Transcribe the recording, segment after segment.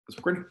It's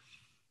recording.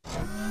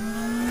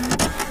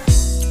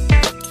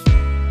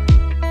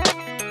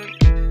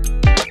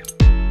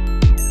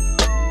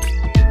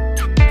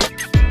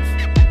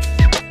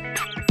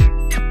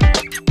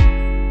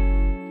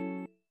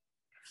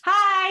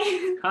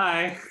 Hi.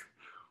 Hi.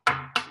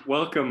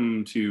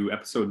 Welcome to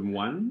episode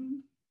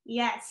 1.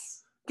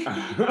 Yes. Of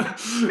Of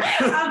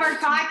our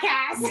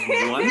podcast.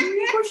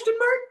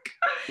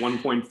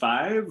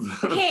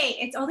 1.5. Okay,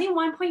 it's only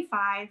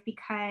 1.5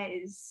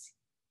 because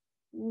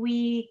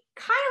we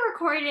kind of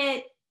recorded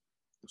it.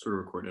 Sort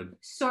of recorded.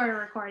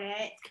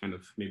 Kind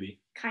of, maybe.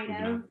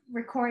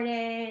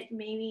 Recorded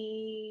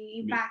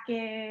maybe back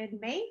in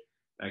May?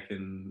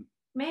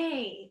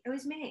 May. It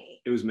was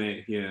May. It was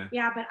May, yeah.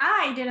 Yeah, but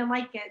I didn't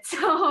like it.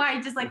 So I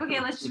just like,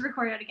 okay, let's just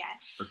record it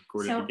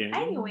again.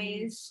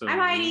 Anyways, I'm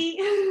Heidi.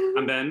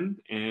 I'm Ben,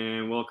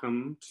 and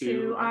welcome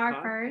to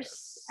our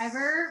first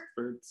ever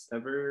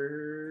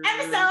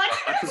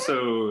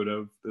episode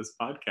of this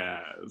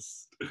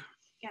podcast.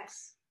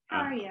 Yes.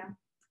 How are you?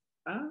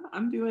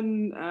 I'm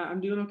doing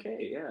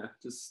okay. Yeah,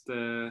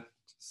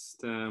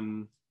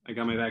 I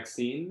got my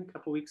vaccine a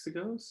couple weeks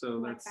ago. So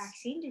what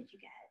vaccine did you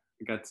get?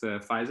 I got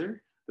Pfizer,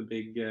 the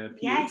big PH.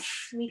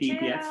 Yes, me too.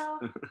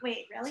 PPF.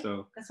 Wait, really?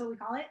 So that's what we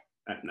call it?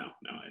 No,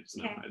 I just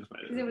know. Okay.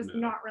 Because it was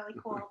not really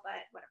cool,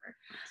 but whatever.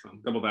 So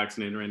I'm double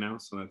vaccinated right now,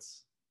 so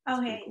that's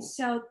okay. cool.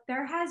 So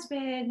there has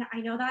been.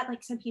 I know that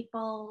like some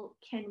people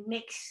can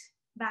mix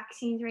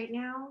vaccines right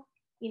now.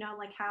 You know,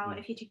 like how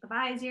if you take the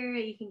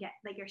Pfizer, you can get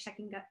like your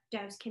second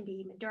dose can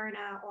be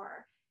Moderna,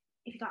 or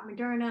if you got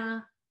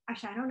Moderna,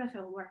 actually I don't know if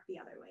it will work the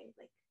other way.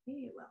 Like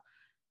maybe it will,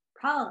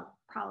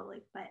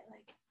 probably. But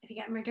like if you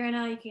get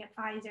Moderna, you can get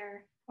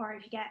Pfizer, or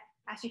if you get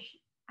I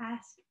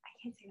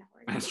can't say that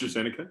word.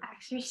 AstraZeneca.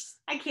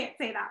 I can't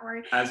say that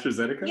word.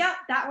 AstraZeneca. Yep,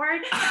 that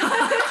word.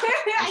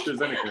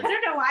 AstraZeneca. I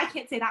don't know why I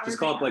can't say that word. Just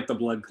call it like the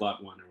blood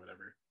clot one or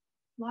whatever.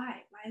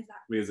 Why? Why is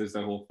that? Because there's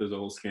a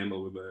whole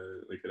scandal with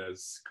it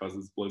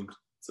causes blood clots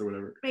or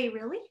whatever. Wait,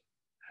 really?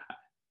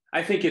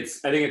 I think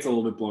it's a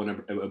little bit blown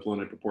up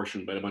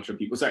proportion, but a bunch of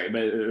people. Sorry,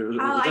 but it doesn't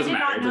matter. I did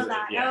not it know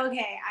that. Yeah. Oh,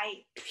 okay,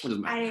 It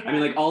doesn't matter. I mean,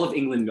 like all of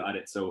England got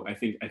it, so I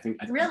think.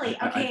 Really?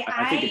 Okay.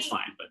 I think it's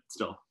fine, but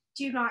still.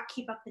 Do not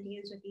keep up the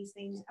news with these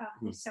things. Oh,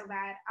 it's so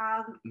bad.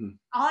 All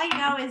I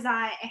know is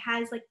that it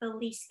has like the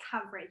least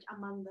coverage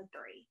among the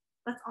three.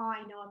 That's all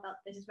I know about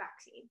this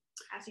vaccine.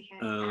 As you can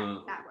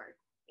that word.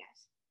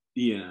 Yes.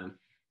 Yeah.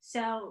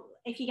 So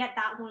if you get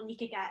that one, you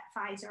could get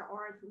Pfizer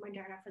or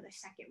Moderna for the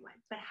second one.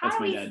 But how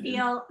That's do we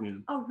feel? Yeah.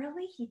 Oh,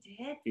 really? He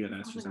did? He got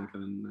AstraZeneca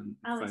and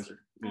Pfizer.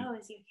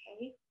 Is he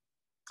okay?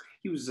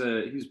 He was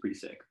pretty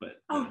sick,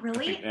 but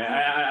really?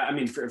 I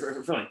mean for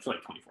like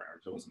 24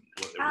 hours. It wasn't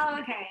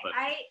okay. But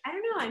I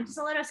don't know. I'm just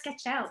a little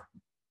sketched out.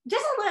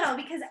 Just a little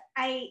because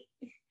I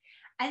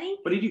think.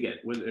 What did you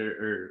get? Both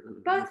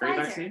Pfizer.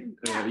 Vaccine?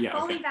 Yeah,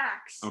 fully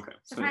vaxxed. Okay.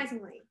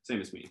 Surprisingly.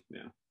 Same as me.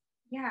 Yeah.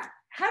 Yeah.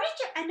 How did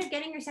you end up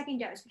getting your second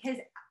dose? Because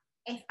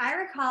if I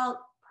recall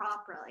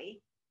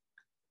properly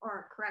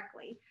or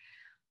correctly,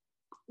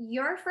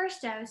 your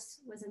first dose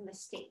was in the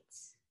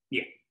States.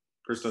 Yeah.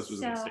 First dose was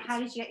in the States. So how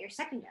did you get your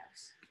second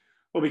dose?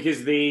 Well,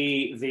 because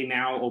they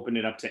now open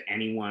it up to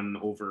anyone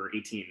over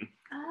 18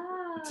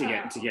 to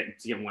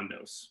get one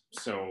dose.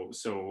 So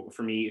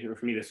for me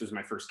this was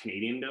my first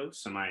Canadian dose.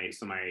 So my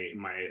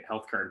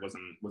health card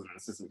wasn't in the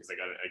system because I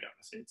got in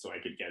the States, so I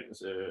could get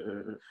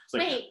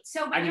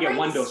I could get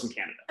one dose in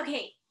Canada.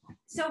 Okay,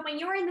 so when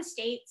you were in the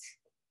States,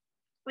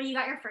 when you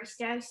got your first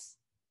dose,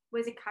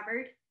 was it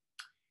covered,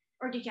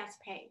 or did you have to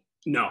pay?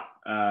 No,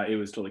 it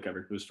was totally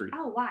covered. It was free.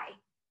 Oh, why?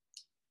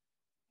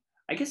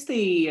 I guess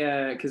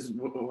they, because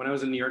when I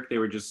was in New York, they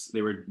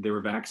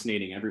were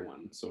vaccinating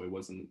everyone, so it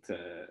wasn't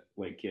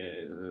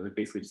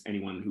basically just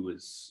anyone who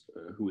was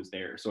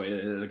there. So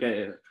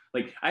I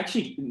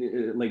actually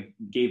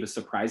gave a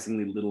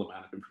surprisingly little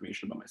amount of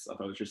information about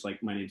myself. I was just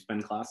like, my name's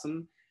Ben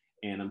Klassen,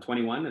 and I'm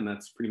 21, and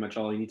that's pretty much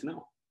all you need to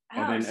know.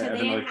 Oh, so they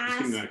didn't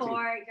ask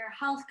for your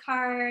health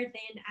card.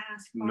 They didn't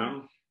ask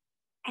for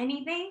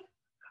anything.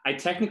 I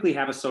technically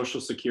have a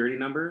social security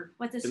number.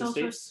 What's a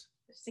social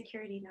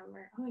security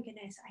number? Oh my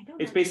goodness, I don't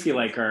know. It's basically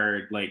like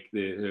our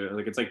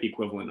it's like the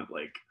equivalent of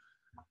like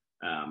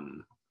I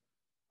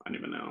don't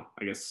even know,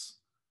 I guess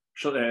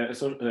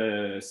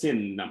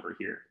SIN number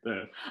here.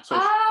 That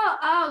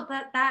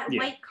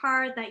white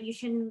card that you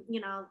shouldn't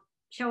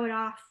show it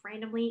off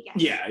randomly.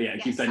 Yes. Yeah,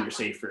 keep that in your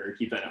safe or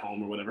keep that at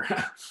home or whatever.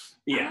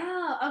 Yeah.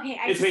 Oh, okay.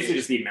 It's basically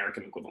just the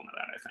American equivalent of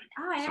that, I think.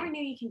 Oh, I never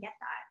knew you can get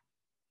that.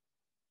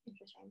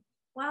 Interesting.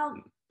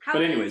 Well,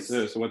 but anyways,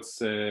 so what's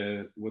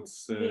do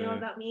you know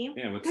about me?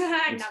 Yeah, what's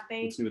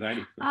nothing. What's new with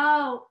Heidi?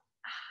 Oh,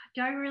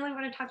 do I really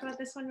want to talk about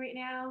this one right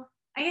now?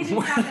 I guess we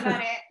can talk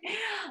about it.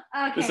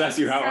 Okay. Just ask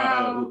you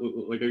how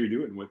you're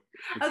doing.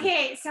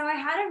 Okay, so I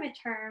had a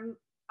midterm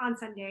on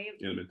Sunday.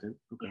 Yeah, midterm.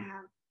 Okay.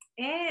 Yeah,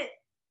 it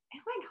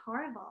went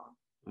horrible.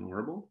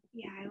 Horrible?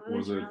 Yeah, it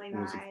was really bad.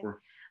 What was it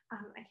for?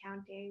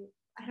 Accounting.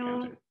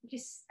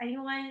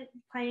 Anyone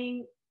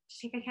planning to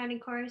take accounting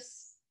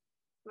course?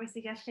 My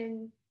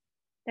suggestion: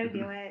 don't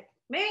do it.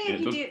 Maybe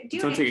if you do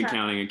don't take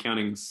intro.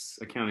 accounting's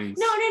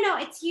No,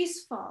 it's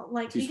useful.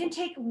 Like it's you useful.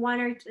 can take one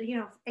or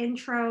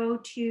intro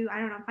to, I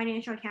don't know,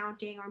 financial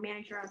accounting or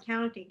managerial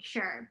accounting,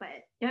 sure, but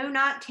do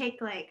not take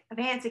like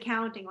advanced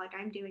accounting like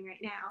I'm doing right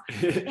now.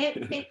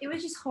 It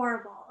was just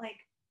horrible. Like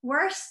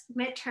worst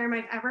midterm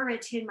I've ever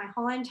written my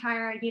whole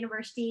entire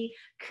university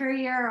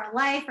career or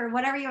life or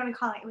whatever you want to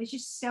call it. It was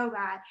just so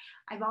bad.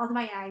 I bawled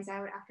my eyes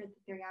out after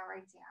the 3-hour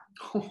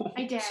exam.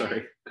 I did.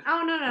 Sorry.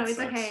 Oh no, That it's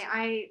sucks. okay.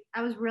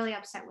 I was really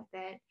upset with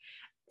it.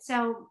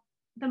 So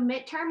the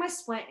midterm was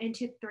split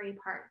into 3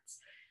 parts.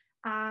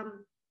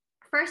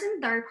 First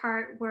and third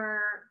part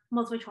were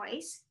multiple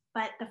choice,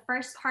 but the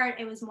first part,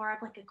 it was more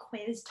of like a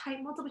quiz type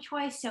multiple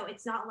choice. So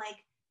it's not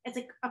like, it's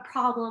like a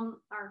problem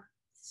or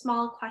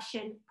small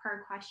question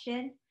per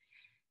question.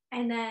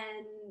 And then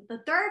the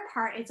third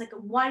part, it's like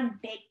one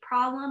big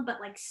problem,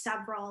 but like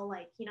several,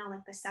 like,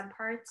 like the sub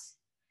parts.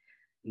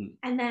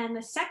 And then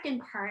the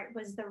second part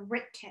was the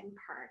written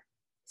part.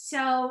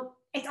 So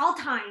it's all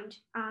timed.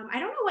 I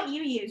don't know what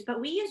you use,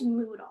 but we use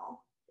Moodle.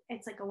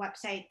 It's like a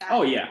website that.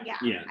 Oh yeah.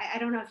 I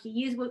don't know if you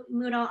use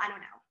Moodle. I don't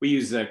know. We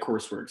use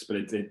Courseworks, but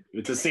it's the same.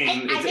 It's the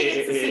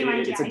same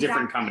idea. It's a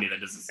different company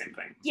that does the same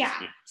thing. Yeah.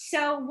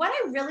 So what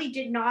I really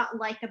did not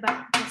like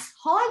about this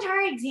whole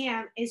entire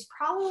exam is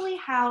probably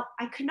how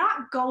I could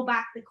not go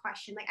back the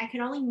question. Like I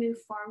can only move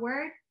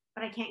forward,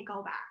 but I can't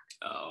go back.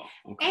 Oh.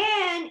 Okay.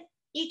 And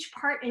each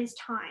part is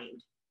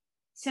timed,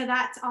 so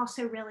that's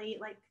also really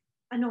like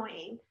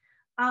annoying.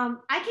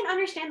 I can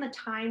understand the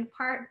timed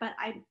part, but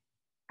I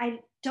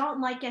don't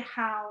like it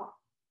how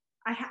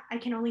I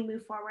can only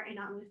move forward and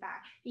not move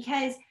back.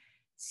 Because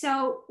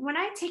so when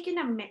I've taken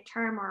a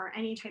midterm or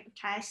any type of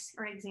test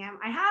or exam,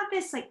 I have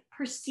this like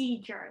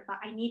procedure that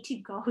I need to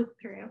go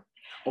through.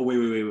 Oh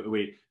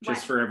wait.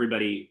 Just for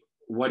everybody,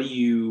 what are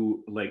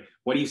you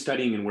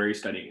studying and where are you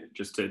studying it?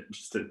 Just to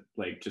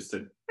really?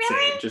 say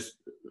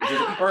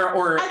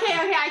or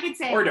okay, I can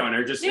say or don't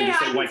or just say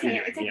what you're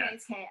doing. It's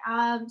okay.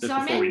 Just so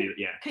I'm in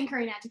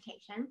concurrent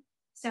education.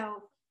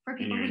 So for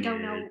people who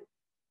don't know,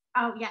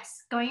 oh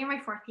yes, going in my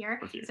fourth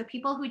year. So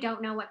people who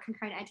don't know what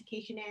concurrent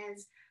education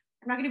is,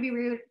 I'm not going to be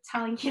rude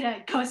telling you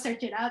to go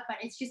search it up, but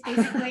it's just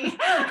basically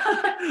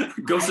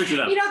go search it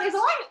up.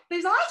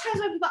 There's a lot of times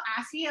when people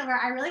ask me where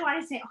I really want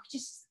to say, oh,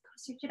 just go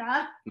search it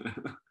up.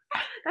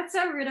 That's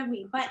so rude of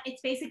me. But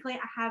it's basically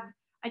I have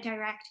a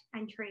direct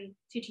entry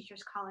to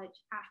teachers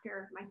college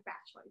after my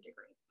bachelor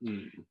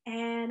degree.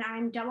 And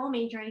I'm double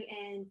majoring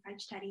in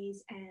French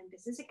studies and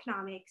business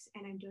economics,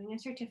 and I'm doing a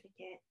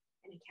certificate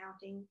in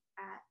accounting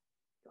at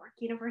York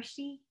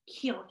University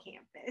Kiel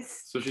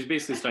campus. So she's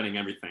basically studying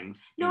everything.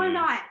 No, I'm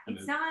not.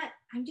 It's not.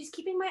 I'm just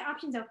keeping my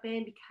options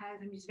open because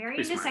I'm just very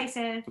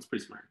indecisive. That's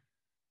pretty smart.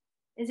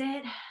 Is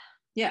it?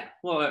 Yeah.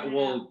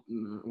 Well,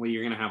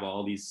 you're gonna have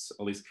all these.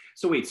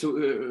 So wait. So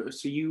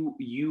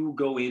you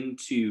go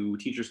into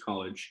teachers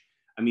college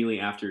immediately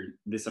after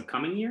this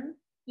upcoming year?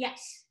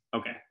 Yes.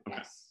 Okay.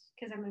 Yes,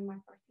 because I'm in my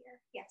fourth year.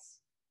 Yes.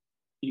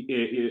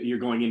 You're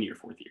going into your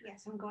fourth year.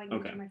 Yes, I'm going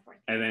into my fourth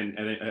year. And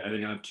then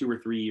you'll have 2 or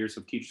 3 years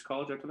of teachers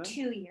college after that.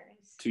 2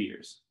 years. 2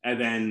 years, and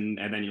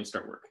then you'll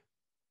start work.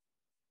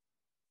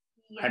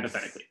 Yes.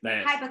 Hypothetically.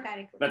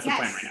 That's the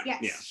plan right now.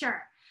 Yes,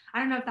 sure. I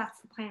don't know if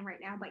that's the plan right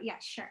now, but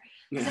yes, sure.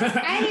 So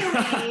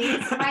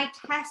anyways, my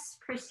test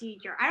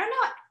procedure. I don't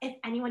know if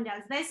anyone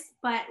does this,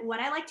 but what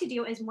I like to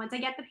do is once I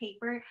get the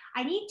paper,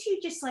 I need to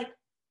just like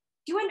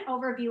do an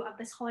overview of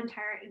this whole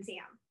entire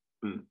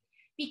exam.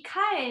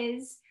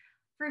 Because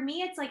for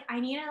me, it's like I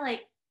need to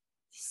like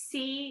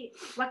see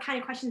what kind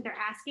of questions they're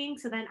asking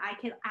so then I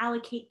can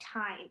allocate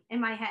time in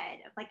my head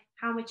of like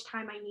how much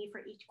time I need for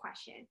each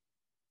question.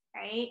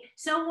 Right?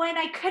 So when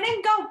I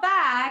couldn't go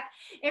back,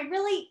 it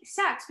really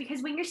sucks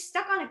because when you're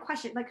stuck on a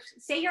question, like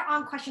say you're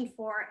on question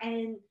 4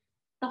 and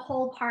the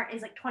whole part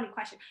is like 20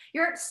 questions.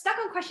 You're stuck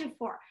on question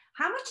 4.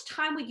 How much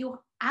time would you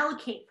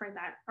allocate for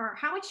that? Or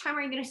how much time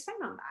are you going to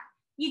spend on that?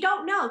 You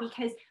don't know,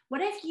 because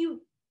what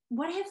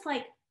if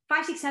like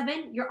 5, 6,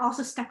 7, you're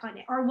also stuck on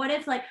it? Or what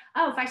if like,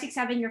 5, 6,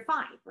 7, you're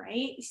fine,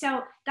 right?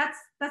 So that's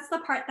the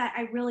part that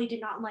I really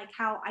did not like,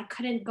 how I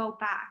couldn't go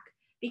back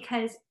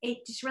because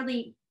it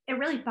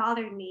really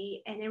bothered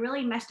me and it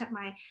really messed up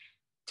my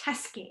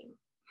test game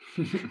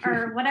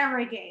or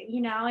whatever game,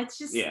 it's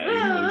just,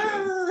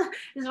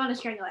 just want to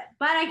strangle it.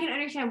 But I can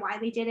understand why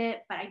they did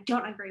it, but I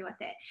don't agree with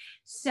it.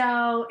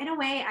 So in a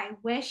way, I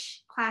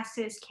wish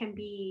classes can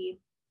be,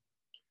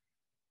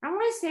 I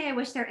want to say I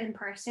wish they're in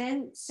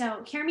person.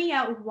 So hear me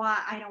out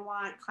why I don't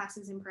want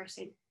classes in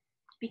person,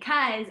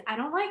 because I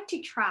don't like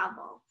to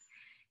travel.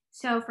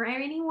 So for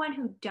anyone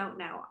who don't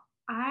know,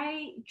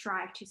 I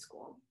drive to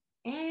school.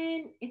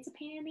 And it's a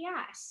pain in the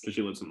ass. So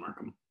she lives in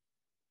Markham.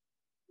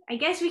 I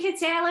guess we could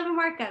say I live in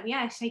Markham.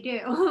 Yes, I do.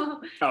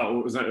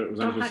 Oh, was I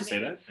supposed to say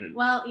that?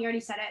 Well, you already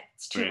said it.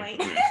 It's too late.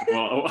 Okay.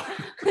 Well,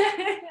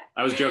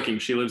 I was joking.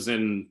 She lives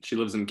in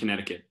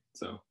Connecticut,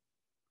 so it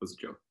was a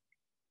joke.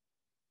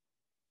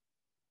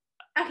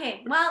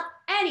 Okay. Well,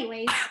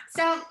 anyways,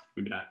 so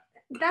maybe not.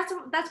 That's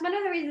one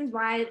of the reasons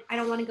why I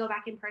don't want to go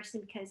back in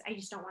person, because I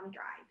just don't want to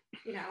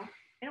drive.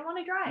 I don't want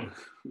to drive.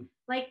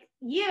 Like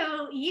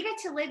you get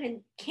to live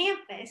in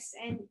campus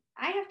and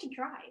I have to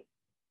drive.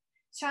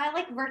 So I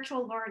like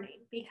virtual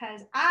learning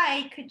because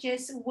I could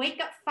just wake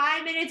up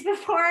 5 minutes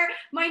before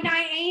my 9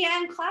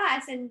 a.m.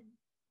 class and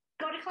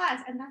go to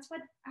class. And that's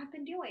what I've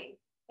been doing.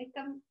 Like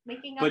I'm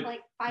waking up like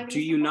 5 minutes.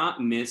 Do you before.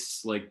 not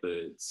miss like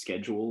the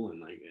schedule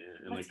and like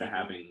the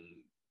having,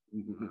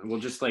 well,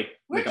 just like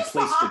we're like just a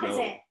place the to opposite,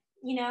 go?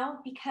 you know,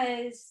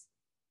 because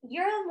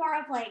you're more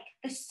of like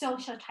the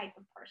social type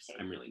of person.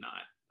 I'm really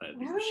not.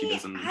 Really? She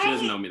doesn't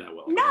know me that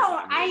well. No,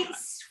 really I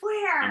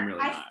swear. I'm really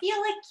I not. feel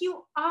like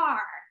you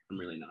are. I'm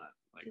really not.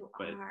 Like, You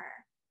but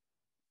are.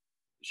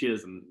 she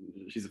doesn't.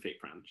 She's a fake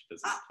friend. She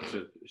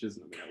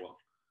doesn't know me that well.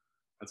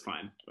 That's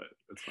fine, but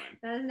that's fine.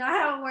 That's not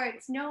how it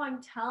works. No,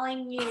 I'm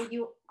telling you,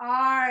 you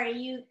are.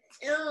 You.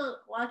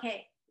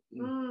 Okay.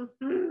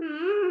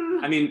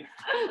 I mean,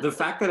 the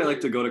fact that I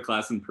like to go to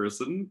class in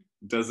person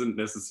doesn't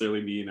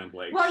necessarily mean I'm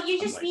like. Well, you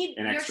just like need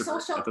an your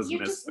extrovert. social. You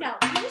just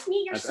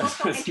need your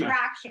social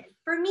interaction.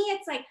 For me,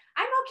 it's like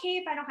I'm okay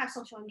if I don't have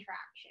social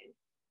interaction.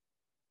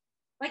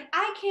 Like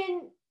I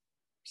can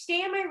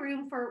stay in my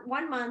room for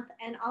 1 month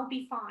and I'll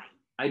be fine.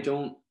 I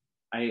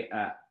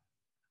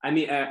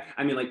mean,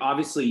 like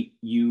obviously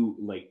you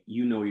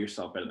know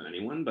yourself better than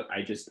anyone, but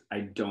I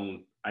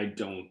don't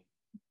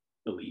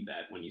believe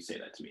that when you say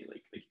that to me,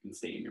 like you can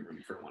stay in your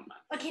room for 1 month.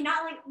 Okay,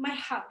 not like my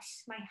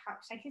house.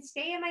 I can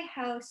stay in my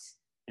house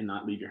and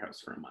not leave your house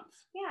for a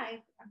month. Yeah,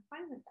 I'm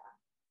fine with that.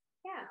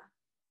 Yeah,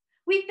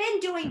 we've been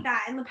doing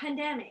that in the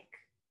pandemic.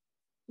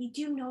 You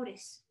do know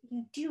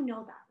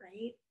that,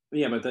 right?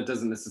 Yeah, but that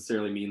doesn't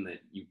necessarily mean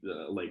that you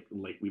like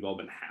we've all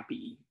been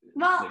happy.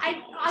 Well, like,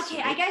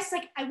 I guess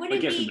like I wouldn't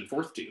like, yes, be. we've been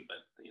forced to,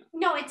 but you know.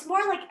 No, it's more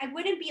like I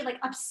wouldn't be like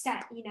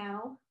upset, you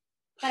know,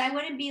 but I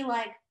wouldn't be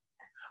like.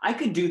 I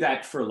could do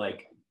that for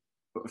like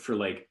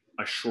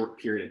a short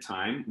period of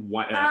time.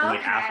 Like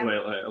after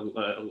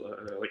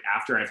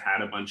I've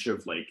had a bunch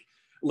of like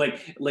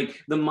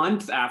the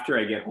month after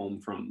I get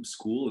home from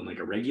school in like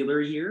a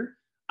regular year.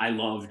 I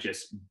love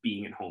just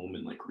being at home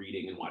and like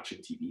reading and watching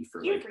TV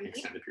for like an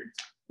extended period of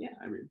time. Yeah,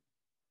 I read.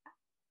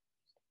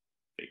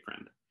 Fake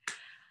friend.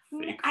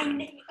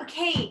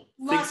 Okay.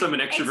 Look, thinks I'm an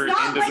extrovert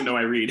and doesn't know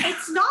I read.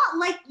 It's not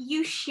like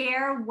you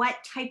share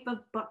what type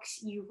of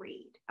books you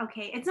read.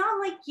 Okay, it's not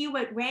like you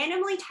would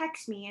randomly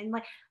text me and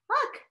like,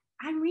 look,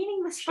 I'm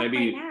reading this book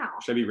right now.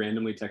 Should I be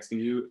randomly texting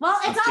you? Well,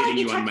 it's not like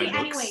you text me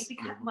anyway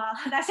because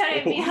that's not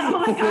it. Oh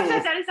my gosh,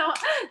 that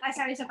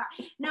sounded so bad.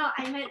 No,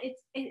 I meant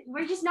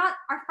we're just not.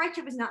 Our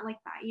friendship is not like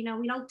that. You know,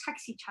 we don't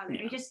text each other.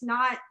 Yeah. It's just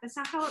not. That's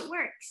not how it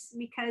works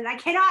because I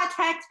cannot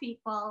text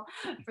people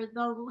for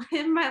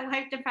my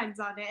life depends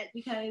on it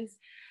because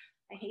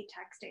I hate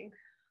texting.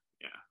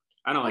 Yeah.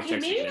 I don't like texting.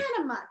 Maybe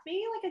not a month,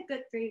 maybe like a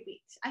good 3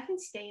 weeks. I can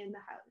stay in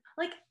the house.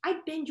 Like I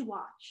binge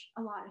watch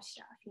a lot of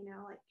stuff, you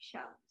know, like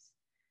shows.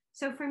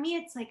 So for me,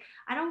 it's like,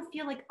 I don't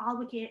feel like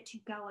obligated to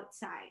go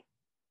outside.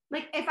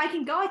 Like if I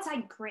can go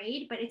outside,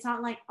 great, but it's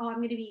not like, oh, I'm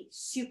going to be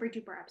super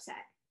duper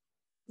upset.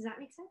 Does that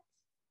make sense?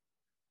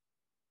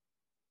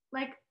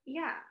 Like,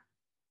 yeah.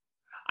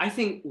 I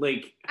think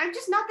like. I'm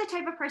just not the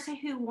type of person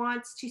who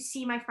wants to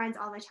see my friends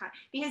all the time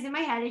because in my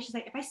head, it's just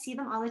like, if I see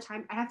them all the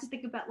time, I have to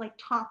think about like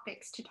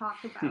topics to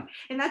talk about.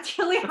 And that's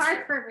really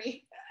hard for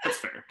me. That's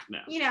fair.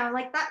 No. You know,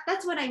 like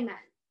that's what I meant.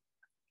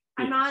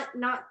 I'm not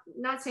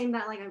saying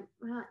that like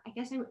I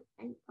guess I'm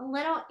a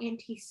little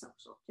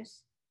antisocial,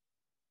 just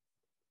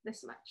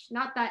this much.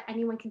 Not that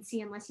anyone can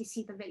see unless you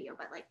see the video,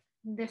 but like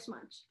this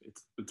much.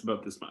 It's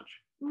about this much.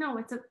 No,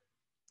 it's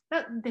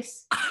about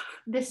this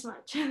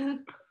much.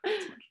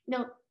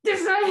 No,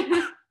 this much.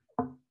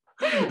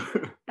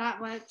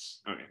 That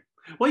much. Okay.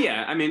 Well,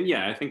 yeah. I mean,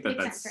 yeah. I think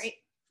that's sense, right?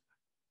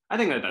 I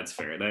think that's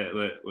fair.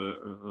 That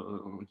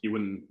you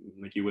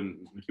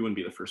wouldn't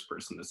be the first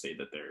person to say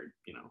that they're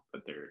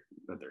that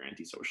they're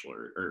antisocial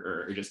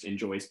or just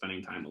enjoy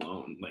spending time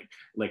alone.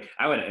 Like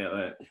I would.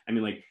 I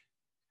mean, like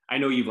I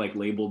know you've like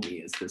labeled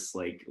me as this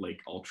like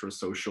ultra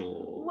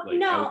social. Like,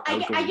 no, I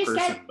just person,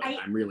 said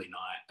I'm really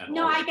not.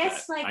 No, I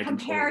guess that. like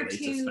compared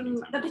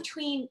to the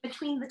between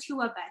the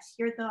two of us,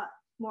 you're the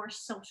more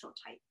social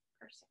type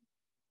person.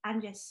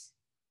 I'm just.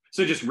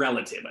 So just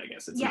relative, I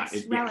guess. It's yes,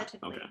 not.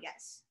 Relatively, okay.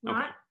 Yes.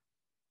 Not. Okay.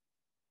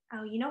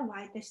 Oh, you know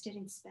why this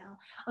didn't spell?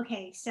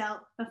 Okay, so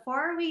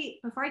before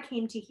I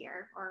came to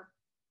here or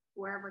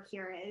wherever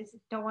here is,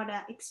 don't want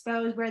to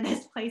expose where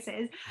this place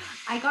is.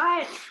 I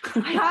got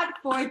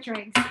 4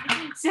 drinks.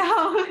 So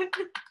what do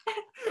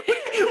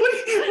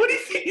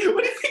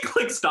you think?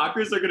 Like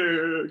stalkers are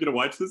gonna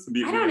watch this and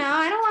be? I don't know.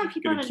 I don't want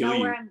people to know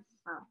where I'm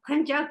from.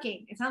 I'm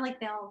joking. It's not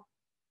like they'll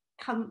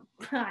come.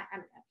 I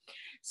don't know.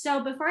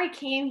 So before I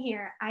came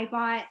here, I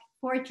bought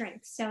 4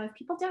 drinks. So if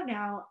people don't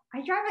know,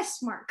 I drive a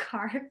smart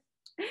car.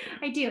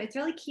 I do. It's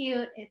really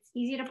cute. It's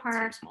easy to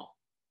park. Small.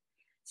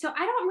 So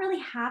I don't really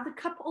have the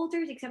cup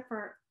holders except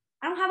for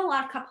I don't have a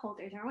lot of cup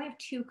holders. I only have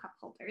 2 cup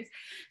holders.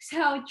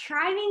 So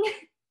driving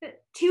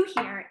to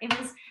here, it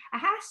was a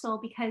hassle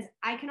because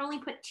I can only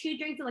put 2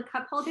 drinks in the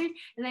cup holders,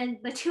 and then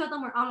the 2 of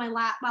them were on my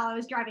lap while I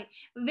was driving.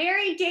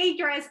 Very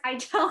dangerous. I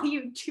tell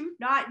you, do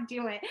not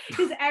do it,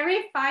 because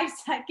every 5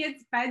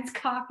 seconds, Ben's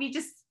coffee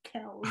just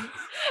spills.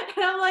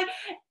 And I'm like,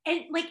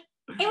 and like,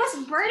 it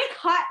was burning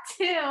hot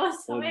too.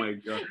 So oh my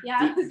god.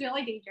 Yeah, it was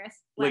really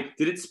dangerous. Like,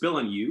 did it spill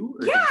on you?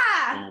 Yeah.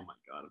 Oh my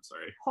god, I'm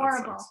sorry.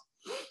 Horrible.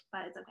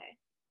 But it's okay.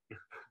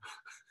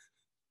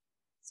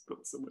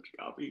 Spilled so much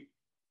coffee.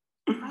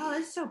 Oh,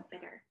 it's so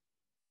bitter.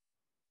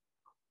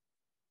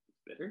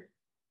 Bitter?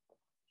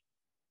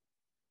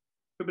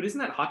 But isn't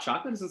that hot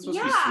chocolate? Isn't it supposed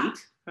to be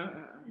sweet?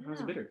 How's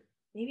it bitter?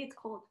 Maybe it's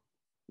cold.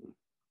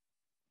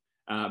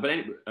 But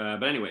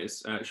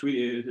anyways, should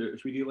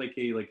we do like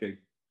a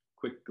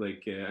quick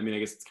I mean, I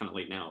guess it's kind of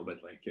late now,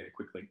 but like a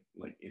quick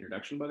like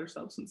introduction about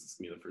ourselves, since it's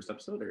gonna be the first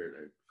episode,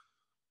 or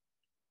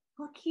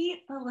We'll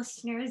keep the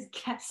listeners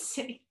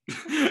guessing.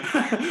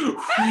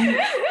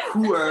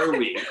 who are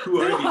we?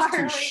 Who are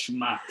these 2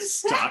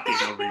 schmucks talking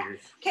over here?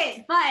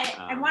 Okay, but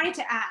I wanted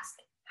to ask,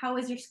 how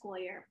was your school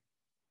year?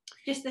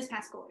 Just this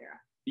past school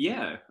year.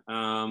 Yeah.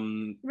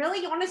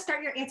 Really? You want to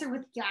start your answer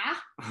with yeah?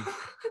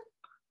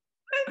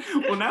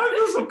 Well, now I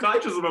feel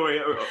subconscious about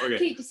it. Okay.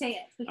 Can you just say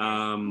it?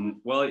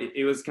 Well,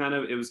 it was kind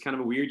of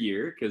a weird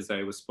year because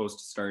I was supposed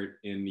to start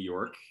in New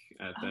York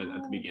at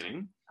the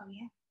beginning. Oh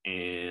yeah.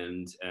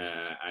 And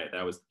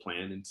that was the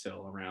plan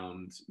until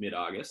around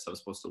mid-August. I was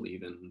supposed to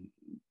leave in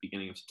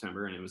beginning of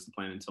September, and it was the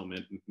plan until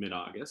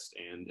mid-August.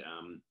 And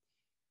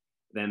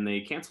then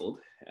they canceled.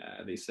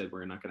 They said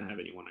we're not going to have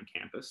anyone on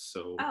campus.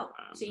 So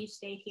so you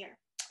stayed here.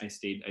 I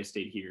stayed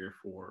here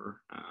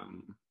for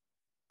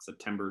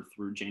September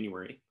through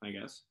January, I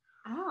guess.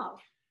 Oh,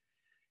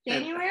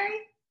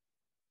 January?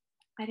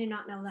 I did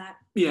not know that.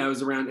 Yeah, it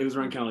was around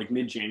kind of like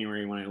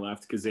mid-January when I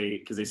left, because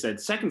they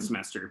said second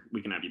semester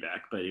we can have you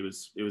back, but it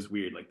was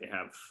weird. Like, they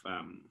have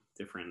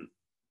different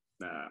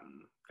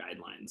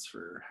guidelines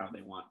for how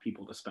they want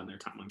people to spend their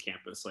time on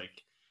campus.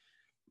 Like,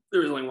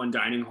 there was only one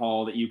dining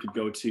hall that you could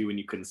go to, and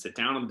you couldn't sit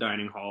down in the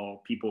dining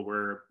hall. People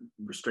were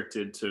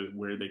restricted to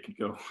where they could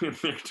go in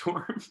their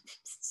dorms.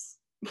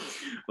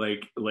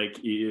 like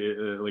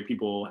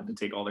people had to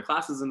take all their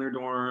classes in their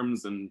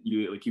dorms, and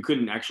you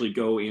couldn't actually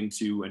go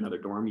into another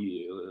dorm.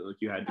 You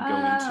had to go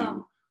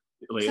into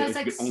so it's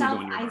like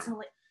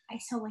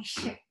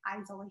isolation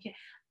kind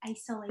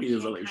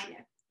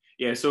of.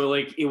 Yeah, so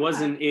like it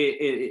wasn't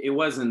it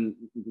wasn't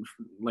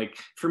like,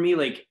 for me,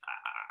 like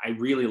I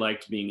really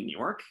liked being in New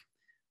York,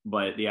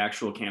 but the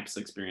actual campus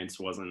experience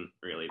wasn't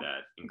really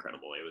that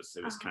incredible. It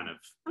was kind of.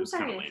 I'm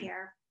sorry to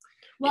hear.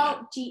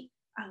 Well,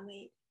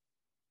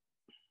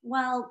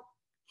 Well,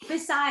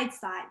 besides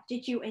that,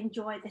 did you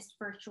enjoy this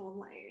virtual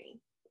learning?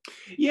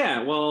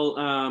 Yeah, well,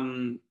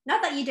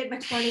 not that you did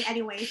much learning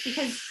anyways,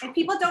 because if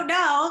people don't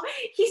know,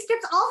 he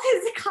skips all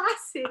his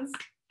classes.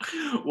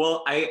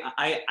 Well,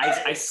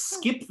 I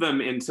skip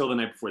them until the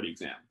night before the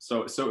exam.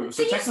 So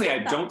technically I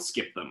don't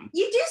skip them.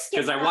 You do skip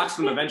because I watch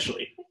them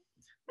eventually.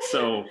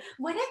 So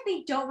what if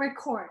they don't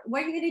record?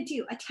 What are you gonna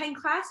do? Attend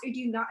class, or do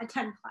you not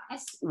attend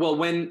class? Well,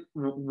 when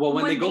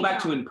they go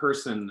back to in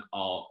person,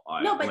 I'll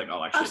actually.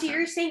 Oh, so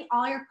you're saying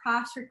all your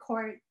profs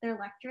record their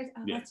lectures?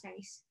 Oh, yeah. That's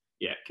nice.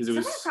 Yeah, because it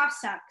was. Some of the prof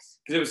sucks.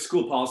 Because it was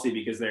school policy,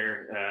 because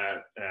there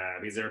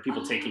are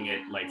people taking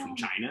it like from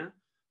China.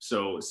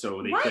 So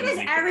they. Why does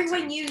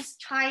everyone use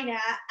China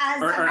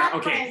as a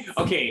reference?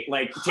 Okay,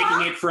 like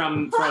taking it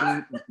from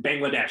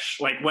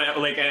Bangladesh, like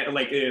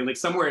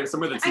somewhere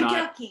that's I'm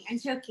not. I'm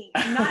joking.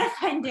 I'm not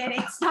offended.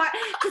 It's not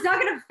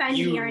gonna offend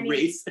me or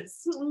anything.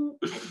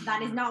 Racist.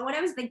 That is not what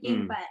I was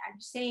thinking, but I'm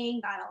just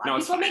saying that a lot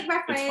of people make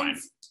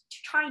reference to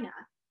China.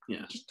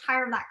 Yeah. Just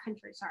tired of that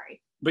country.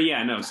 Sorry. But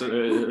yeah, no.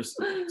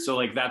 So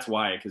like that's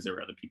why, because there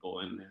were other people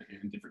in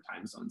different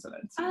time zones that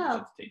had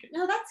to take it.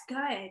 No, that's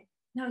good.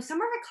 No, some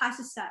of our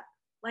classes suck.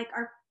 Like,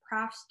 our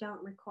profs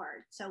don't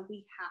record, so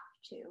we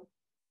have to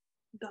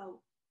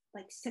go,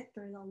 like, sit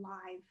through the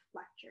live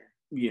lecture.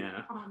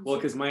 Yeah. Well,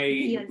 because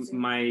my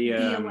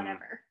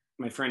whatever.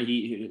 My friend,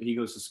 he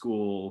goes to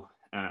school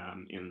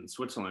in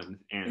Switzerland,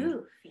 and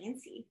ooh,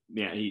 fancy.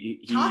 Yeah,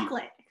 he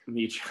chocolate.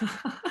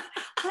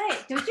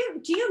 What?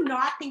 Do you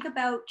not think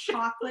about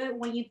chocolate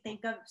when you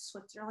think of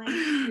Switzerland?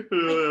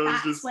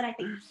 Like, that's what I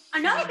think.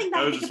 Another thing that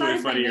I think about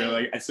is funny. You're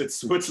like, I said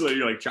Switzerland.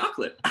 You're like,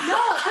 chocolate.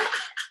 No,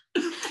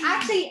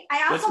 actually,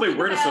 I also think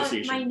word about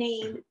association. My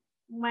name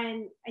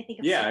when I think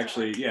of yeah,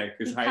 Switzerland. Actually, yeah,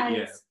 because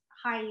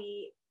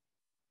Heidi.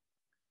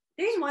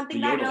 There's one thing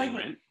that I really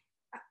think.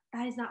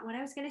 That is not what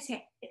I was gonna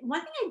say.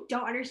 One thing I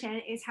don't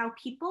understand is how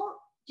people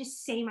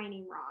just say my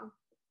name wrong.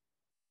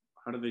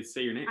 How do they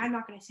say your name? I'm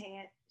not gonna say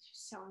it. It's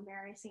just so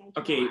embarrassing.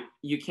 Okay,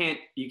 you can't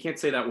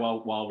say that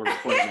while we're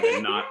recording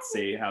and not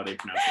say how they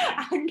pronounce it.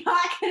 I'm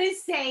not gonna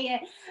say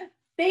it.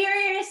 Figure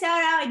it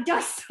out and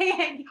don't say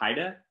it.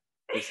 Haida?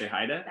 They say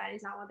Haida? That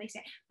is not what they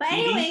say. But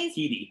anyways.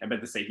 Heidi. I bet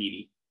they say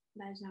Heidi.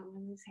 That is not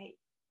what they say.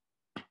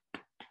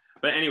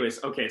 But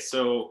anyways, okay,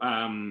 so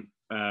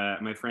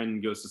my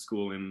friend goes to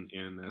school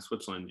in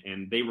Switzerland,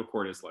 and they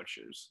record his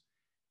lectures.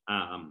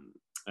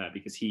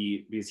 because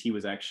he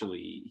was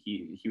actually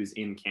he was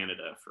in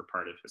Canada for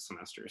part of his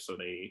semester, so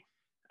they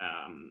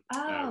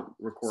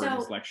record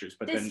his lectures,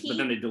 but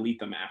then they delete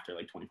them after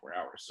like 24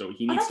 hours. So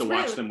he needs to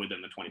watch them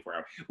within the 24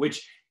 hours,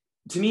 which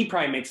to me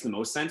probably makes the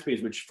most sense,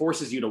 because which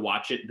forces you to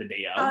watch it the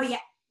day of. Oh yeah.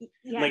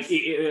 Yes.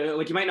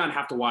 Like you might not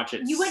have to watch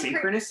it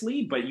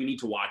synchronously, but you need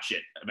to watch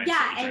it eventually.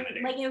 Yeah, and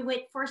like it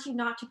would force you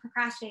not to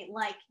procrastinate,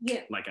 like you.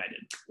 Like I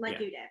did.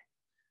 Like you did.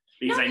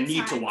 Because I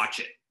need to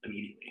watch it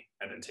immediately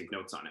and then take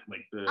notes on it.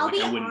 Like I'll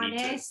be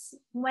honest,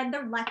 when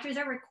the lectures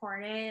are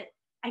recorded,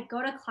 I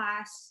go to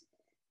class,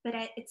 but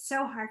it's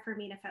so hard for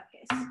me to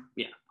focus.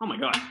 Yeah. Oh my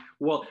God.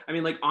 Well, I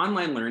mean, like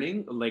online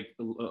learning, like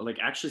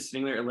actually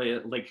sitting there,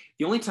 like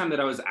the only time that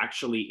I was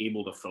actually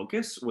able to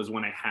focus was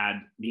when I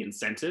had the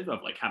incentive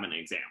of like having an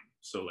exam.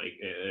 So like,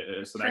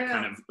 so that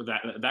kind of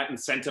that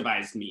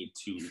incentivized me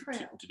to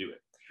do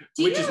it,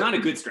 which is not a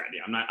good strategy.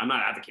 I'm not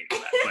advocating for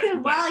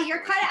that. Well,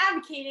 you're kind of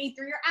advocating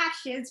through your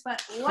actions,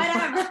 but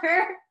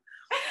whatever.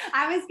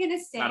 I was gonna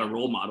say. Not a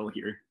role model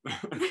here.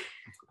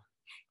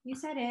 You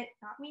said it,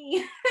 not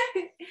me.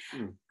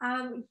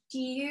 Do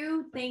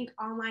you think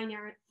online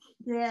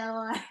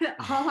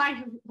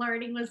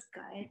learning was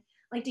good?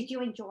 Like, did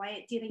you enjoy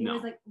it? Do you think it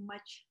was like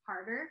much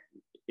harder?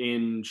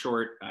 In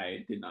short,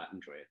 I did not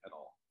enjoy it at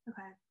all.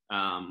 Okay.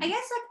 I guess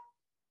like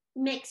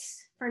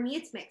mixed. For me,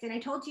 it's mixed. And I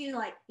told you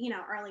like,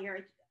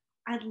 earlier,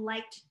 I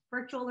liked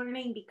virtual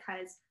learning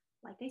because,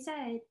 like I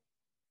said,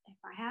 if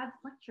I have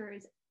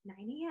lectures 9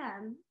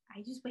 a.m.,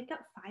 I just wake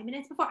up 5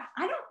 minutes before.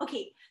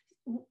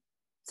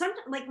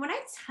 Sometimes, like when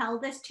I tell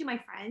this to my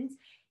friends,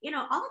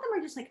 all of them are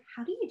just like,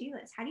 how do you do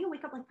this? How do you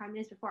wake up like 5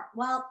 minutes before?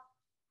 Well,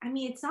 I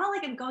mean, it's not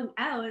like I'm going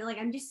out. Like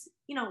I'm just,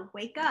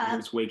 wake up. You're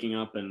just waking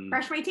up and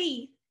brush my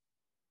teeth,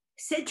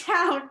 sit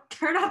down,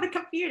 turn on the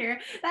computer.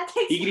 That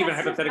takes. You can even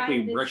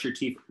hypothetically brush your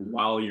teeth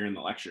while you're in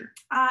the lecture.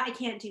 I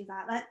can't do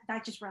that.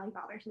 That just really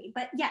bothers me.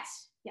 But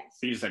yes. So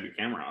you just have your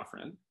camera off,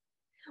 right?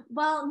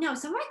 Well, no.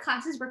 Some of my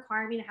classes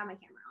require me to have my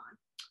camera on.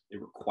 They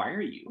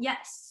require you?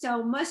 Yes.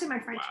 So most of my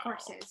French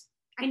courses.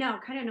 I know,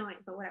 kind of annoying,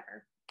 but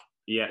whatever.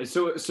 Yeah,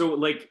 so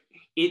like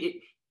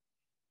it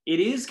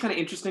is kind of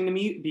interesting to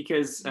me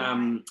because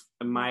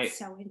What's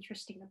so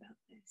interesting about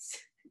this?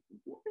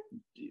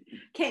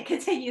 Can't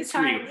continue.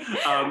 Sorry.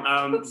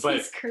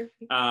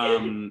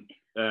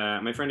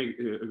 My friend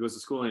who goes to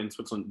school in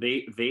Switzerland,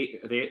 they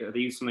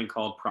use something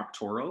called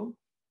Proctoro.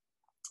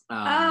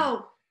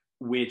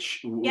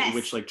 Which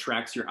like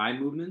tracks your eye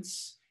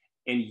movements,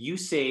 and you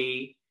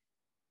say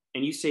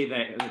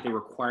that they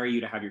require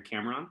you to have your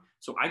camera on.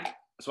 So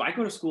I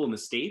go to school in the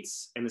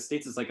States, and the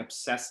States is like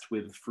obsessed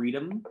with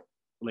freedom,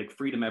 like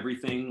freedom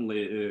everything,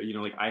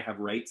 like I have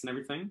rights and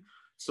everything.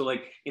 So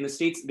like in the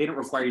States, they don't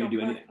require you to do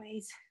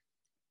anything.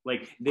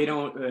 Like they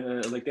don't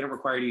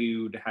require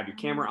you to have your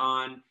camera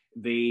on.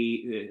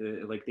 They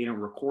don't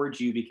record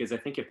you, because I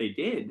think if they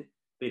did,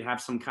 they'd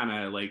have some kind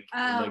of like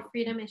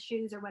freedom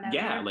issues or whatever.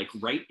 Yeah, like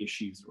right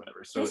issues or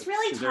whatever. So this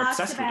really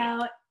talks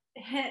about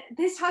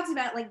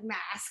like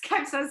mask.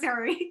 I'm so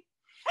sorry.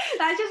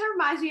 That just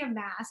reminds me of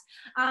mask.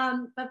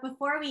 But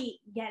before we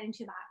get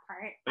into that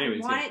part, I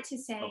wanted to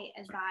say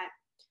is that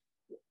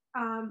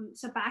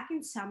so back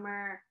in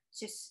summer,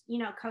 just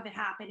COVID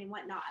happened and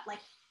whatnot. Like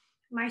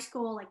my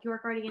school, like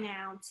York already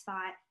announced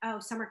that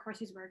summer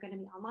courses were going to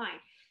be online.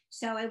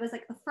 So it was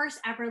like the first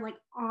ever like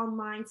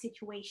online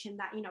situation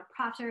that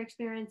profs are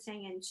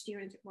experiencing and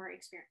students are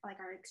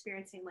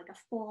experiencing like a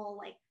full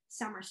like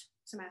summer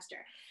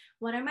semester.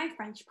 One of my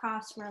French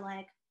profs were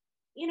like,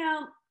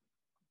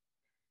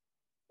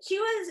 she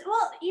was,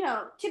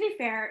 to be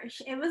fair,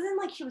 it wasn't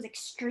like she was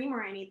extreme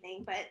or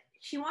anything, but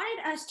she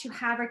wanted us to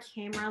have our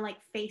camera like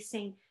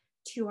facing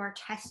to our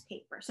test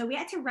paper. So we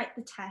had to write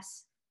the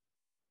test.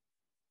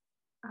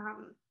 I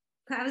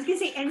was gonna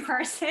say in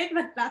person,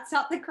 but that's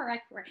not the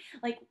correct word.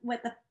 Like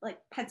with the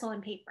pencil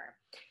and paper.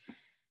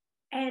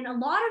 And a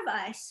lot of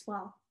us,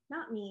 well,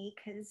 not me,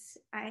 because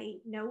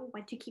I know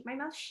when to keep my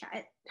mouth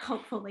shut,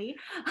 hopefully.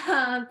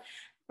 We're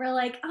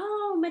like,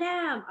 oh,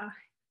 madame,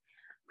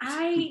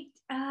 can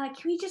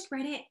we just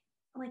write it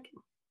like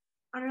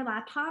on our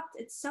laptop?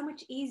 It's so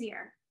much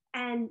easier.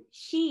 And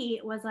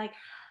she was like,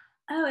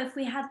 oh, if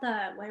we had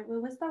what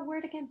was the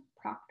word again?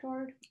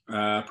 Proctoro.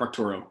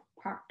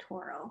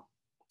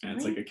 Yeah,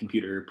 it's like a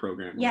computer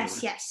program.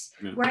 Yes. Yeah.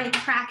 Where it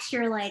tracks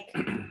your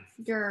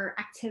your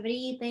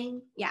activity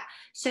thing. Yeah.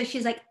 So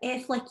she's like,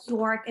 if like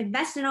York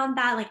invested on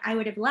that, like I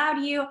would have allowed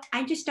you.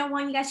 I just don't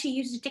want you guys to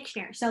use the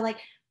dictionary. So like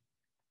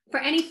for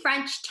any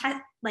French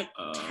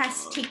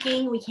test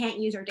taking, we can't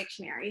use our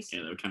dictionaries.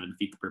 Yeah, that would kind of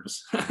defeat the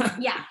purpose.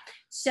 Yeah.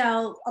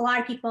 So a lot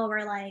of people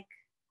were like,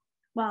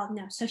 well,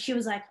 no. So she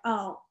was like,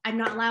 oh, I'm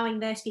not allowing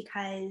this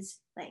because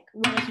like,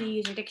 what if you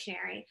use your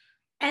dictionary?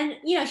 And,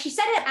 she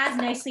said it as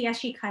nicely as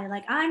she could.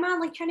 Like, I'm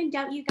not like trying to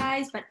doubt you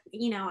guys, but,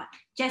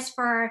 just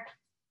for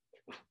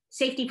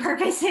safety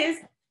purposes.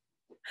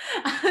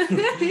 For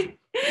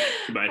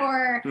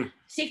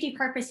safety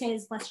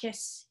purposes, let's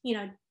just,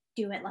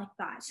 do it like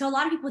that. So a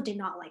lot of people did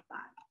not like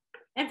that.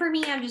 And for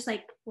me, I'm just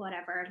like,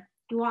 whatever.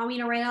 Do you want me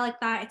to write it like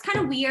that? It's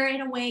kind of weird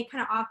in a way,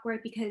 kind of awkward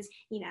because,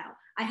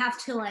 I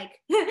have to like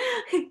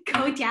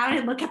go down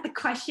and look at the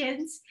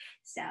questions.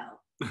 So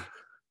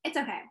it's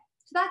okay.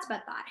 So that's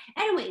about that.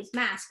 Anyways,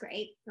 mask,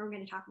 right? We're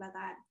going to talk about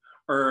that.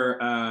 Or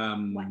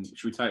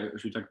should we talk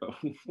about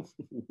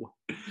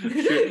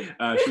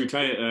should we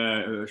talk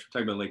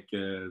about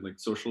like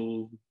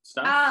social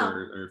stuff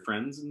or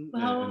friends and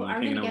like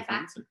hanging out with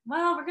friends?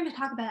 Well, we're gonna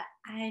talk about it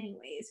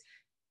anyways.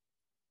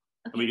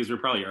 Okay. Because we're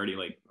probably already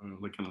like kind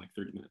of like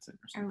 30 minutes in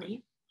or something. Are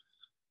we?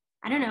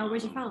 I don't know.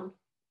 Where's your phone?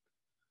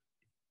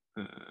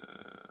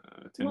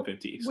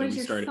 10:50. Where's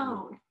your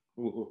phone?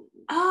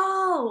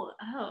 Oh.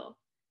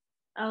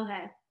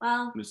 Okay.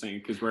 Well, I'm just saying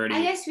because we're already.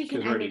 I guess we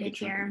can end it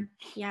here.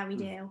 Yeah, we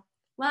do.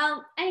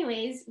 Well,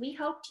 anyways, we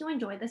hope you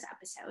enjoyed this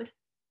episode.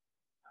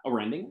 Oh, we're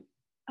ending?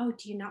 Oh,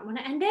 do you not want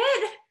to end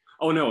it?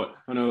 Oh no!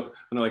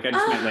 Like I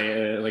just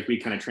meant like we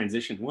kind of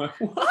transition. What?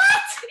 well,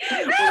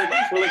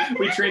 like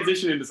we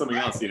transition into something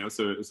else,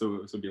 So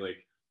be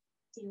like.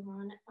 Do you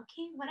want?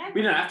 Okay, whatever.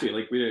 We don't have to.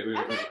 Like we don't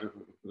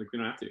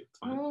have to. It's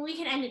fine. Well, we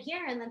can end it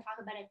here and then talk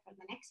about it for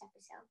the next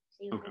episode.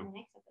 See you in the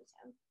next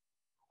episode.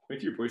 Why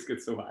do your voice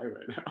get so high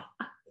right now?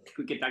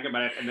 We can talk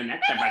about it in the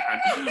next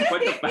episode.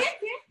 What the fuck?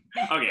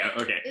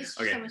 Okay.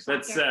 So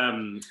let's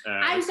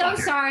I'm so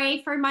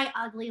sorry for my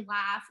ugly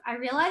laugh. I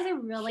realize I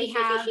really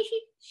have.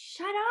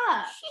 Shut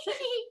up.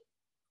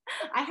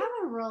 I have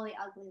a really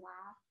ugly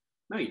laugh.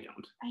 No, you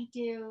don't. I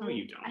do. No,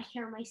 you don't. I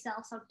hear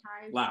myself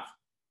sometimes. Laugh.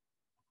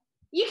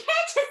 You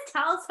can't just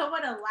tell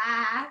someone to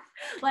laugh.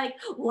 Like,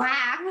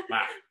 laugh.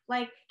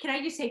 Like, can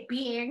I just say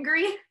be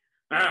angry?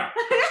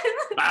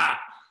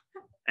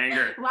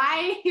 Anger.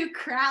 Why are you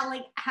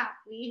growling at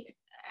me?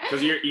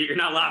 Because you're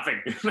not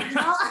laughing.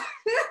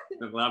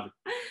 Not laughing.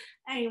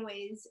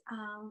 Anyways,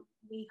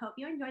 we hope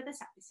you enjoyed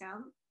this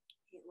episode.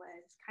 It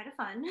was kind of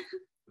fun.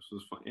 This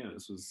was fun. Yeah,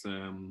 this was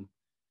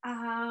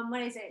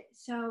what is it?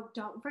 So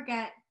don't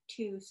forget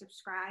to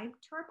subscribe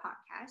to our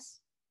podcast.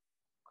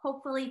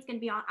 Hopefully it's going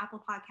to be on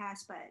Apple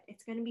Podcasts, but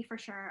it's going to be for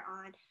sure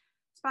on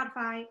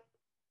Spotify,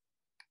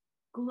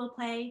 Google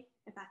Play,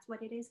 if that's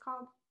what it is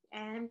called,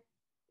 and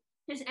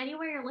just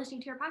anywhere you're listening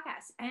to your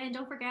podcast. And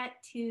don't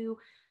forget to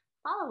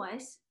follow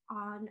us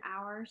on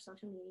our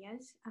social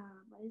medias.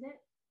 What is it?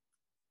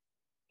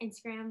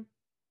 Instagram,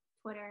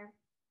 Twitter,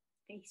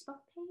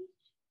 Facebook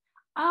page.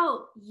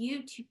 Oh,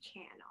 YouTube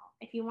channel.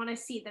 If you want to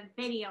see the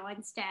video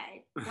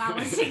instead while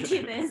listening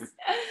to this.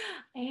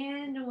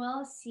 And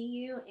we'll see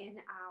you in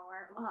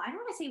I don't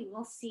want to say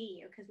we'll see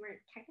you because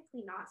we're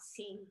technically not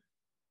seeing.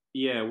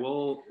 Yeah,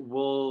 we'll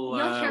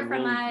you'll hear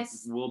from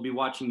us. We'll be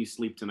watching you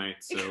sleep tonight.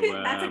 So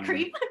that's a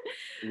creep.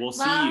 We'll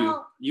see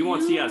you. You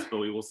won't see us, but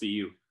we will see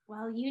you.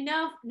 Well,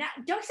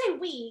 don't say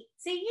we,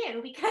 say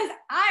you, because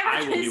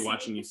I will be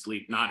watching you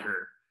sleep, not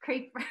her.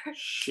 Creeper.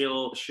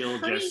 She'll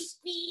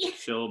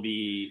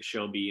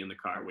be in the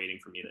car waiting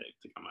for me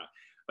to come out.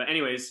 But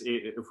anyways,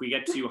 if we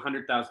get to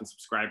 100,000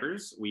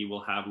 subscribers, we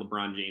will have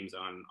LeBron James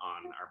on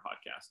our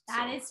podcast.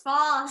 That is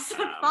false.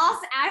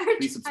 False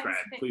advertising.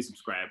 Please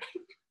subscribe.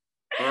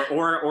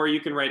 or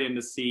you can write in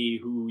to see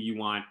who you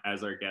want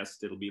as our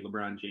guest. It'll be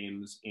LeBron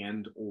James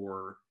and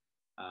or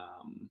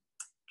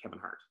Kevin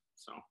Hart.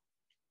 So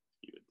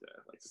you would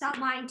like to stop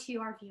lying to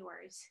our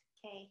viewers.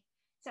 Okay.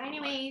 So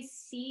anyways,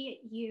 see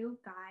you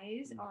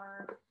guys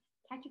or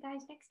catch you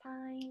guys next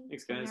time.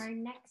 Thanks, guys. In our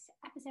next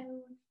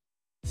episode.